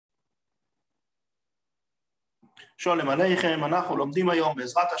שולם עליכם, אנחנו לומדים היום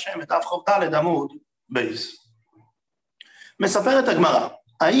בעזרת השם את דף ח"ד עמוד בייס. מספרת הגמרא,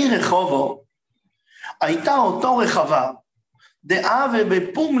 העיר רחובו הייתה אותו רחבה דאה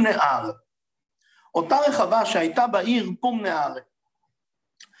ובפום נהר, אותה רחבה שהייתה בעיר פום נהר.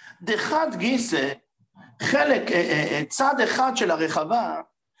 דחד גיסא, חלק, צד אחד של הרחבה,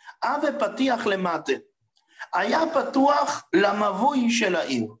 ופתיח למטה, היה פתוח למבוי של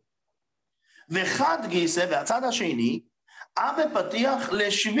העיר. וחד גיסא, והצד השני, ופתיח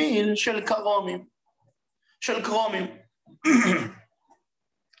לשביל של קרומים.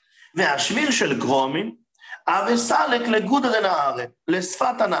 והשביל של קרומים, וסלק לגודא דנהר,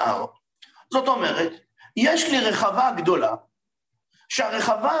 לשפת הנהר. זאת אומרת, יש לי רחבה גדולה,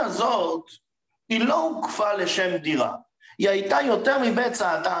 שהרחבה הזאת היא לא הוקפה לשם דירה. היא הייתה יותר מבית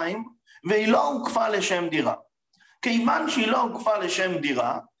צעתיים, והיא לא הוקפה לשם דירה. כיוון שהיא לא הוקפה לשם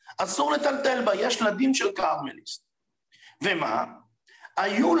דירה, אסור לטלטל בה, יש לה דין של קרמליסט. ומה?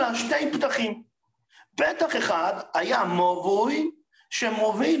 היו לה שתי פתחים. פתח אחד היה מבוי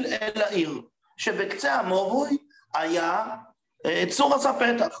שמוביל אל העיר, שבקצה המבוי היה צורס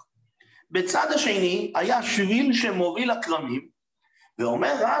הפתח. בצד השני היה שביל שמוביל לכרמים,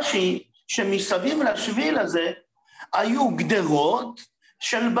 ואומר רש"י שמסביב לשביל הזה היו גדרות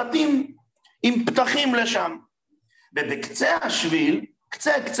של בתים עם פתחים לשם. ובקצה השביל,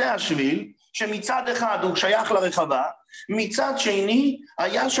 קצה השביל, שמצד אחד הוא שייך לרחבה, מצד שני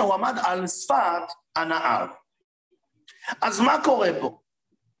היה שהוא עמד על שפת הנהר. אז מה קורה פה?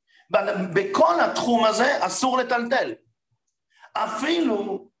 בכל התחום הזה אסור לטלטל.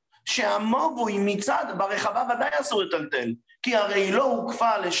 אפילו שהמבוי מצד ברחבה ודאי אסור לטלטל, כי הרי היא לא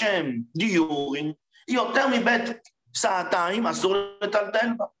הוקפה לשם דיורים, היא יותר מבית צעתיים, אסור לטלטל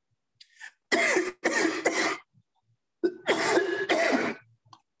בה.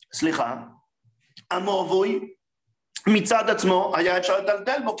 סליחה, המבוי מצד עצמו היה אפשר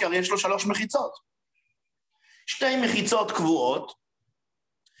לטלטל בו, כי הרי יש לו 3 מחיצות. 2 מחיצות קבועות,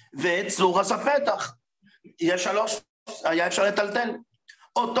 וצורס הפתח. יש 3, היה אפשר לטלטל.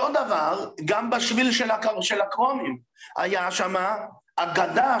 אותו דבר, גם בשביל של הקרומים, היה שם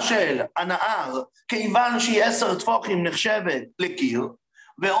אגדה של הנהר, כיוון שהיא 10 טפוחים נחשבת לקיר,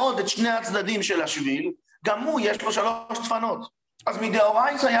 ועוד את 2 הצדדים של השביל, גם הוא יש לו 3 דפנות. אז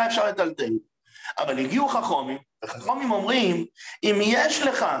מדאורייתא היה אפשר לטלטל. אבל הגיעו חכמים, וחכמים אומרים, אם יש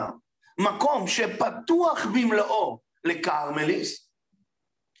לך מקום שפתוח במלואו לקרמליס,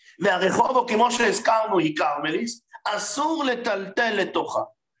 והרחובו כמו שהזכרנו היא קרמליס, אסור לטלטל לתוכה.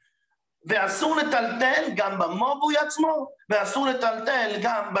 ואסור לטלטל גם במבוי עצמו, ואסור לטלטל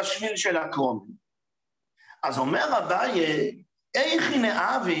גם בשביל של הקרומים. אז אומר אביי, איך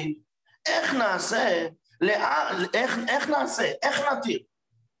נעביד, איך נעשה, איך נתיר?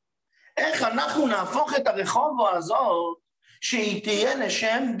 איך אנחנו נהפוך את הרחובו הזאת שהיא תהיה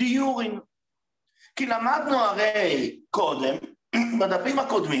לשם דיורים? כי למדנו הרי קודם, בדפים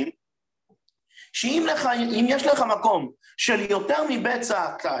הקודמים, שאם יש לך מקום של יותר מבית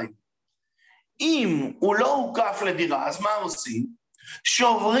צעתיים, אם הוא לא הוקף לדירה, אז מה עושים?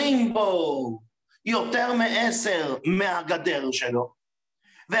 שוברים בו יותר מ10 מהגדר שלו,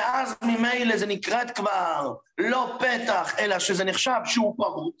 ואז ממילא זה נקראת כבר לא פתח, אלא שזה נחשב שהוא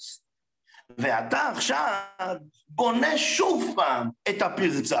פרוץ, ואתה עכשיו בונה שוב פעם את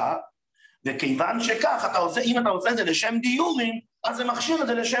הפרצה, וכיוון שכך, אם אתה עושה את זה לשם דיורים, אז זה מכשיר את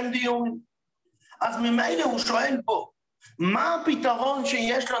זה לשם דיורים. אז ממילא הוא שואל פה, מה הפתרון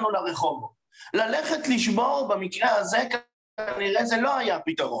שיש לנו לרחובו? ללכת לשבור במקרה הזה, כנראה זה לא היה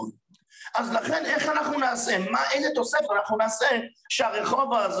פתרון. אז לכן איך אנחנו נעשה? איזה תוספת אנחנו נעשה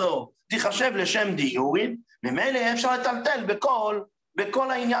שהרחובה הזו תיחשב לשם דיורים? ממילא אפשר לטלטל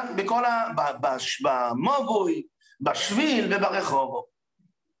בכל העניין, במבוי, בשביל וברחובו.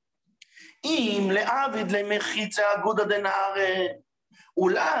 אם לעביד למחיצה אגודא דנהר,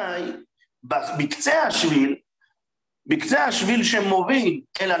 אולי בקצה השביל שמוביל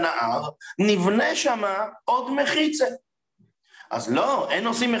אל הנהר, נבנה שם עוד מחיצה. אז לא, אין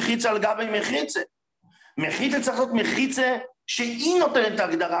עושים מחיצה על גבי מחיצה. מחיצה צריך להיות מחיצה שהיא נותנת את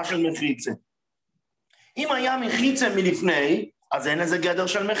ההגדרה של מחיצה. אם היה מחיצה מלפני, אז אין איזה גדר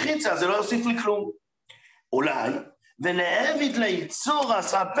של מחיצה, אז זה לא יוסיף לי כלום. אולי, ולעביד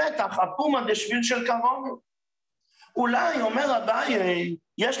ליצורס הפתח הפומה דשביל של קרומים. אולי, אומר אביי,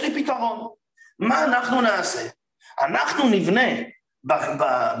 יש לי פתרון. מה אנחנו נעשה? אנחנו נבנה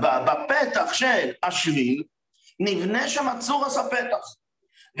בפתח של השביל, נבנה שם צורס הפתח.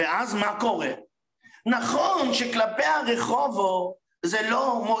 ואז מה קורה? נכון שכלפי הרחובו זה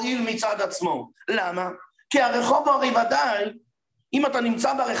לא מועיל מצד עצמו. למה? כי הרחובו הרי ודאי אם אתה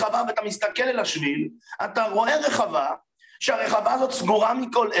נמצא ברחבה ואתה מסתכל אל השביל, אתה רואה רחבה, שהרחבה הזאת סגורה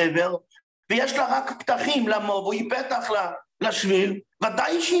מכל עבר, ויש לה רק פתחים למובוי, פתח לשביל,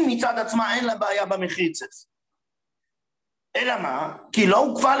 ודאי שהיא מצד עצמה אין לה בעיה במחיצס. אלא מה? כי לא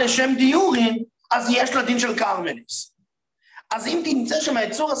הוקפה לשם דיורים, אז יש לה דין של קרמליס. אז אם תמצא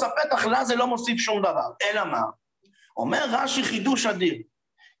שמהיצור הספתח לה זה לא מוסיף שום דבר. אלא מה? אומר רש"י חידוש אדיר,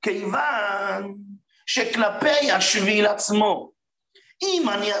 כיוון שכלפי השביל עצמו, אם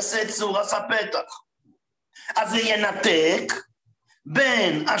אני אעשה צור הספתח, אז זה ינתק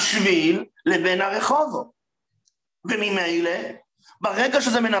בין השביל לבין הרחובו. וממילא, ברגע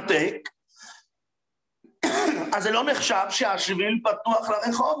שזה מנתק, אז זה לא נחשב שהשביל פתוח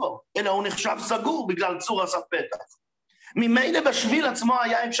לרחובו, אלא הוא נחשב סגור בגלל צור הספתח. ממילא בשביל עצמו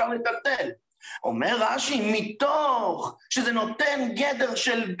היה אפשר לטלטל. אומר רש"י, מתוך שזה נותן גדר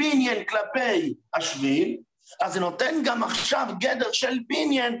של בניין כלפי השביל, אז זה נותן גם עכשיו גדר של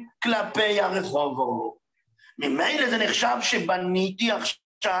בניין כלפי הרחובו. ממילא זה נחשב שבניתי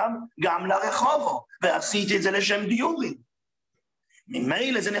עכשיו גם לרחובו, ועשיתי את זה לשם דיורים.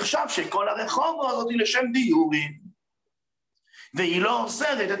 ממילא זה נחשב שכל הרחובו הזאת היא לשם דיורים, והיא לא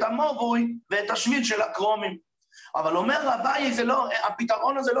אוסרת את המובוי ואת השביל של הקרומים. אבל אומר רבי,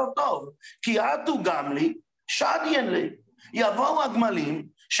 הפתרון הזה לא טוב, כי עטו גם לי, שדיין לי, יבואו הגמלים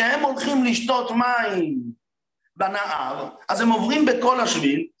שהם הולכים לשתות מים בנהר, אז הם עוברים בכל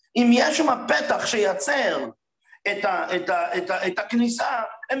השביל, אם יש שם פתח שיצר את הכניסה,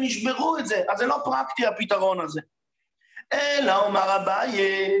 הם ישברו את זה, אז זה לא פרקטי הפתרון הזה. אלא אומר רבי,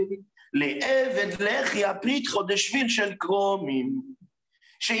 לעבד לחי הפריתחו דשביל של קרומים,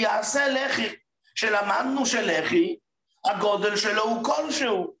 שיעשה לחי, שלמדנו שלחי, הגודל שלו הוא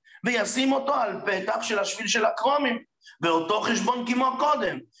כלשהו, וישים אותו על פתח של השביל של הקרומים, ואותו חשבון כמו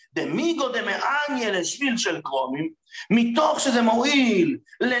קודם. דמיגו דמעניה לשביל של קרומים, מתוך שזה מועיל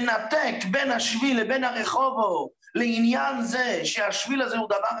לנתק בין השביל לבין הרחובו, לעניין זה שהשביל הזה הוא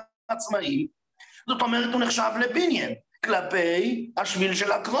דבר עצמאי, זאת אומרת הוא נחשב לבניין, כלפי השביל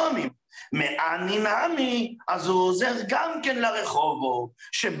של הקרומים. מעני נעמי, אז הוא עוזר גם כן לרחובו,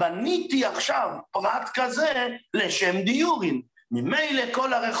 שבניתי עכשיו פרט כזה לשם דיורים. ממילא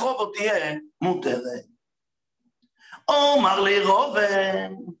כל הרחובו תהיה מותרת. אומר לי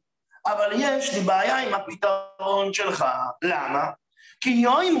רובן, אבל יש לי בעיה עם הפתרון שלך. למה? כי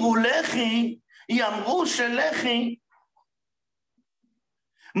יאמרו לחי, יאמרו שלחי,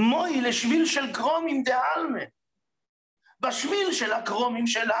 מוי לשביל של קרומים דעלמה. בשביל של הקרומים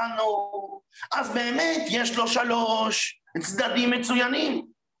שלנו, אז באמת יש לו 3 צדדים מצוינים,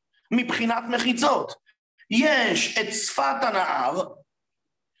 מבחינת מחיצות. יש את שפת הנהר,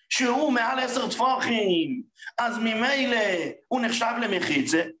 שהוא מעל 10 טפוחים, אז ממילא הוא נחשב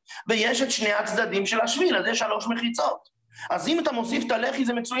למחיצה, ויש את שני הצדדים של השביל, אז יש 3 מחיצות. אז אם אתה מוסיף את הלחי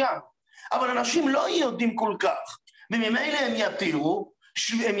זה מצוין, אבל אנשים לא יודעים כל כך, וממילא הם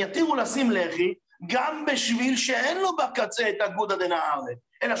יתירו לשים לחי, גם בשביל שאין לו בקצה את הגודא דנהרא,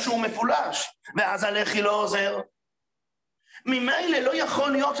 אלא שהוא מפולש, ואז הלחי לא עוזר. ממילא לא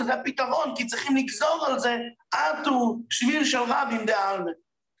יכול להיות שזה הפתרון, כי צריכים לגזור על זה, עטו שביל של רבים דעלמא.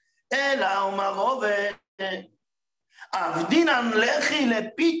 אלא אומר רובן, עבדינן לחי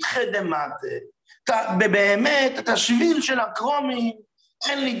לפתחי דמטה. באמת, את השביל של הקרומים,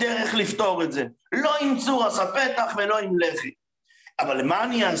 אין לי דרך לפתור את זה. לא עם צור הספתח ולא עם לחי. אבל למה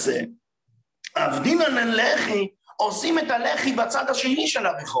אני אעשה? עבדינן לחי, עושים את הלחי בצד השני של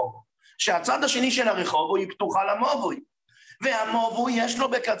הרחוב. שהצד השני של הרחוב היא פתוחה למובוי. והמובוי יש לו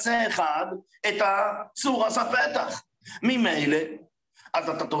בקצה אחד את הצור הספתח. ממילא, אז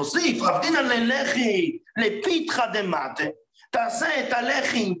אתה תוסיף, עבדינן ללחי לפתחא דמטה, תעשה את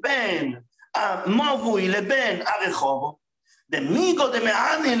הלחי בין המובוי לבין הרחוב, דמיגו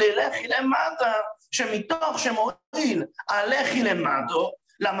דמעני ללחי למטה, שמתוך שמועיל הלחי למטו,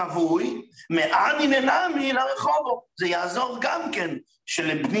 למבוי, מעני ננמי לרחובו. זה יעזור גם כן,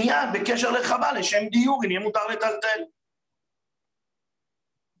 שלבנייה בקשר לחווה, לשם דיור, יהיה מותר לטלטל.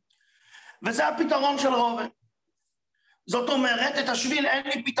 וזה הפתרון של רובן. זאת אומרת, את השביל אין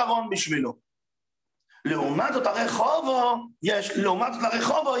לי פתרון בשבילו. לעומת זאת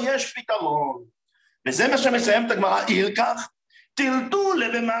לרחובו יש פתרון. וזה מה שמסיים את הגמרא, ירקח,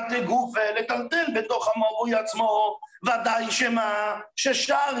 טלטול במטה גופה, לטלטל בתוך המובוי עצמו, ודאי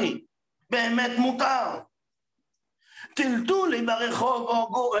ששרי, באמת מותר. טלטול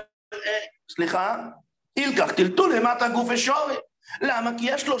ברחובו, ירקח, טלטול במטה גופה שורי. למה? כי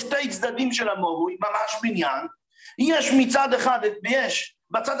יש לו 2 צדדים של המובוי, ממש בניין, יש מצד אחד, יש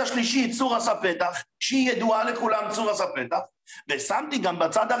בצד השלישי צור הספתח, שהיא ידועה לכולם צור הספתח, ושמתי גם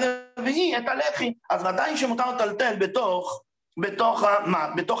בצד הרביעי את הלחי, אז ודאי שמותר לטלטל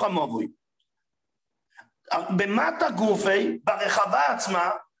בתוך המובוי. במטה גופי, ברחבה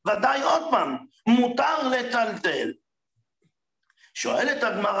עצמה, ודאי עוד פעם, מותר לטלטל. שואלת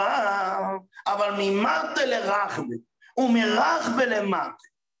הגמרא, אבל ממטה לרחבה, ומרחבה למטה,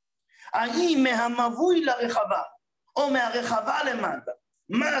 האם מהמבוי לרחבה, או מהרחבה למטה,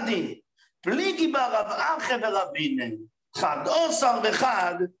 מה הדין? פליגי בה רב אחי ורבינן, חד עשר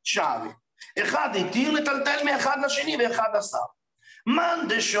וחד שווה. אחד התיר לטלטל מאחד לשני ואחד עשר. מן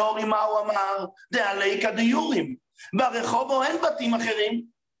דשורי, מה הוא אמר? דעלי כדיורים. ברחובו אין בתים אחרים.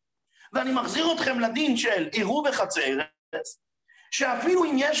 ואני מחזיר אתכם לדין של עירוב בחצרת, שאפילו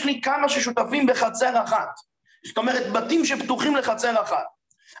אם יש לי כמה ששותפים בחצר אחת, זאת אומרת בתים שפתוחים לחצר אחת,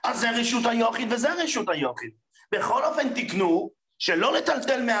 אז זה רשות היוחיד וזה רשות היוחיד. בכל אופן תקנו שלא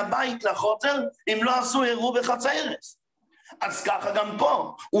לטלטל מהבית לחוצר אם לא עשו עירוב בחצרת. אז ככה גם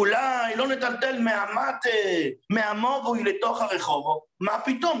פה, אולי לא נטלטל מהמובוי לתוך הרחובו, מה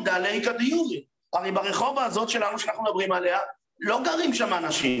פתאום? דעלי כדיורי. הרי ברחובה הזאת שלנו שאנחנו מדברים עליה, לא גרים שם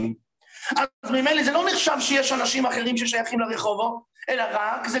אנשים. אז ממילא זה לא נחשב שיש אנשים אחרים ששייכים לרחובו, אלא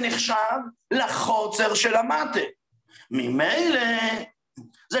רק זה נחשב לחוצר של המטה. ממילא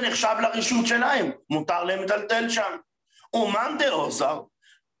זה נחשב לרשות שלהם, מותר להם לטלטל שם. אומן דאוסר,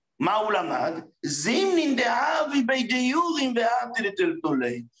 מה הוא למד? זימנין דאבי בי דיורים ואתי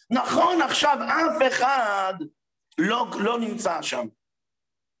לטלטולי. נכון, עכשיו אף אחד לא נמצא שם.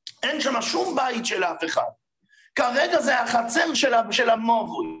 אין שם שום בית של אף אחד. כרגע זה החצר של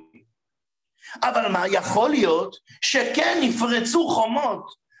המובוי. אבל מה, יכול להיות שכן נפרצו חומות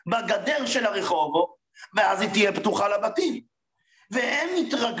בגדר של הרחובו, ואז היא תהיה פתוחה לבתים. והם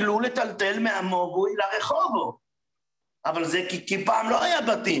התרגלו לטלטל מהמובוי לרחובו. אבל זה כי פעם לא היה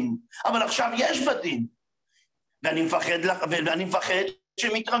בתים, אבל עכשיו יש בתים. ואני מפחד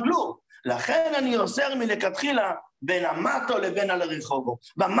שהם יתרגלו. לכן אני אוסר מלכתחילה בין המטו לבין הרחובו.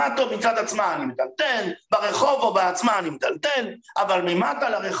 במטו מצד עצמה אני מטלטל, ברחובו בעצמה אני מטלטל, אבל ממטה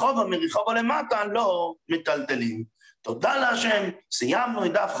לרחובו, מרחובו למטה לא מטלטלים. תודה להשם, סיימנו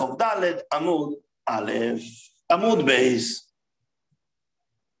את דף ח"ד עמוד א', עמוד בייס.